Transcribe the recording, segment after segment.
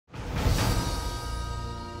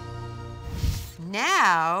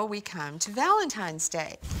Now we come to Valentine's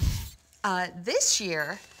Day. This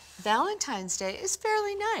year, Valentine's Day is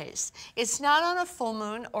fairly nice. It's not on a full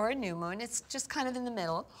moon or a new moon, it's just kind of in the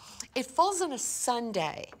middle. It falls on a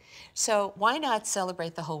Sunday, so why not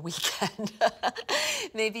celebrate the whole weekend?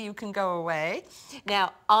 Maybe you can go away.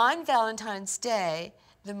 Now, on Valentine's Day,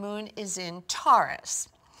 the moon is in Taurus,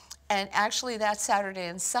 and actually that Saturday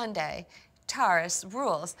and Sunday, Taurus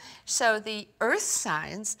rules. So the earth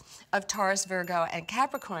signs of Taurus, Virgo, and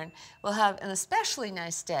Capricorn will have an especially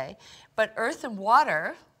nice day, but earth and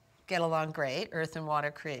water get along great. Earth and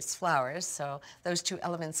water creates flowers, so those two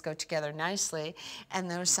elements go together nicely,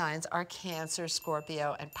 and those signs are Cancer,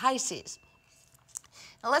 Scorpio, and Pisces.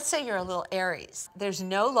 Now let's say you're a little Aries. There's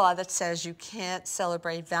no law that says you can't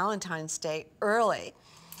celebrate Valentine's Day early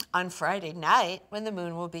on Friday night when the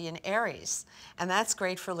moon will be in Aries. And that's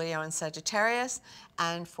great for Leo and Sagittarius,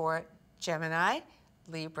 and for Gemini,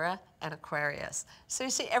 Libra, and Aquarius. So you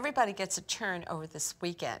see, everybody gets a turn over this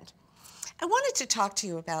weekend. I wanted to talk to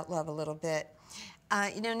you about love a little bit.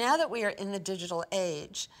 You know, now that we are in the digital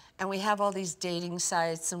age and we have all these dating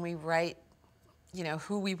sites and we write, you know,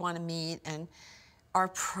 who we want to meet and our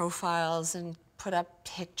profiles and put up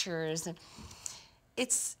pictures, and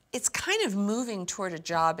it's kind of moving toward a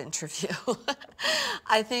job interview.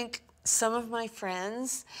 I think some of my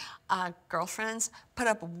friends, girlfriends, put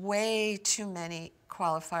up way too many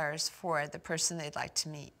qualifiers for the person they'd like to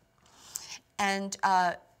meet. And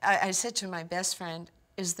I said to my best friend,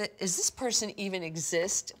 is this person even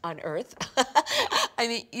exist on Earth? I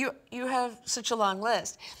mean, you have such a long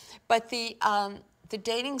list. But the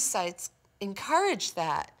dating sites encourage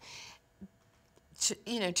that,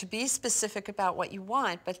 to be specific about what you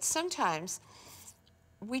want, but sometimes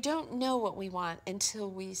we don't know what we want until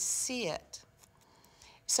we see it.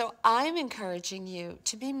 So I'm encouraging you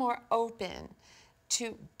to be more open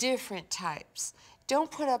to different types.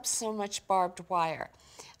 Don't put up so much barbed wire.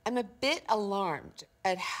 I'm a bit alarmed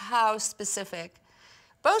at how specific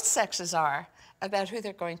both sexes are about who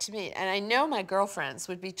they're going to meet. And I know my girlfriends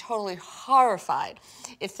would be totally horrified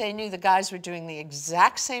if they knew the guys were doing the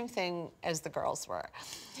exact same thing as the girls were.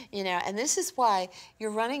 And this is why you're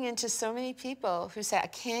running into so many people who say, I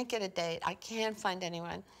can't get a date, I can't find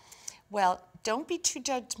anyone. Well, don't be too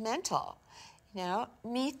judgmental.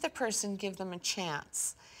 Meet the person, give them a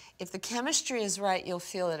chance. If the chemistry is right, you'll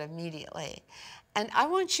feel it immediately. And I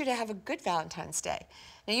want you to have a good Valentine's Day.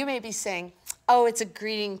 Now, you may be saying, oh, it's a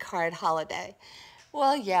greeting card holiday.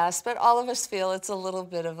 Well, yes, but all of us feel it's a little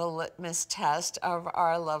bit of a litmus test of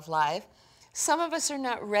our love life. Some of us are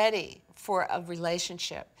not ready for a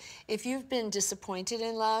relationship. If you've been disappointed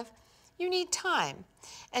in love, you need time.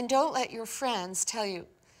 And don't let your friends tell you,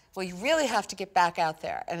 well, you really have to get back out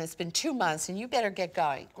there, and it's been 2 months, and you better get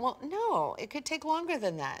going. Well, no, it could take longer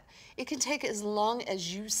than that. It can take as long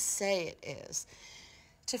as you say it is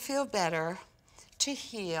to feel better, to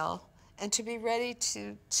heal, and to be ready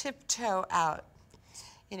to tiptoe out,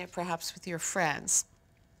 perhaps with your friends.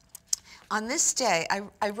 On this day,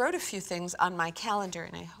 I wrote a few things on my calendar,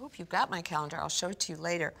 and I hope you got my calendar. I'll show it to you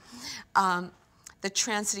later. The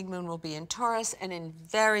transiting moon will be in Taurus and in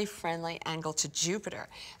very friendly angle to Jupiter.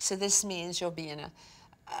 So this means you'll be in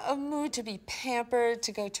a mood to be pampered,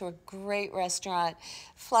 to go to a great restaurant,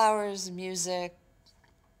 flowers, music,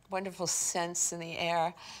 wonderful scents in the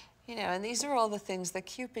air. And these are all the things that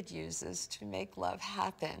Cupid uses to make love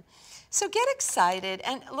happen. So get excited.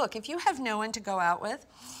 And look, if you have no one to go out with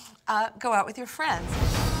your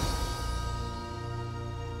friends.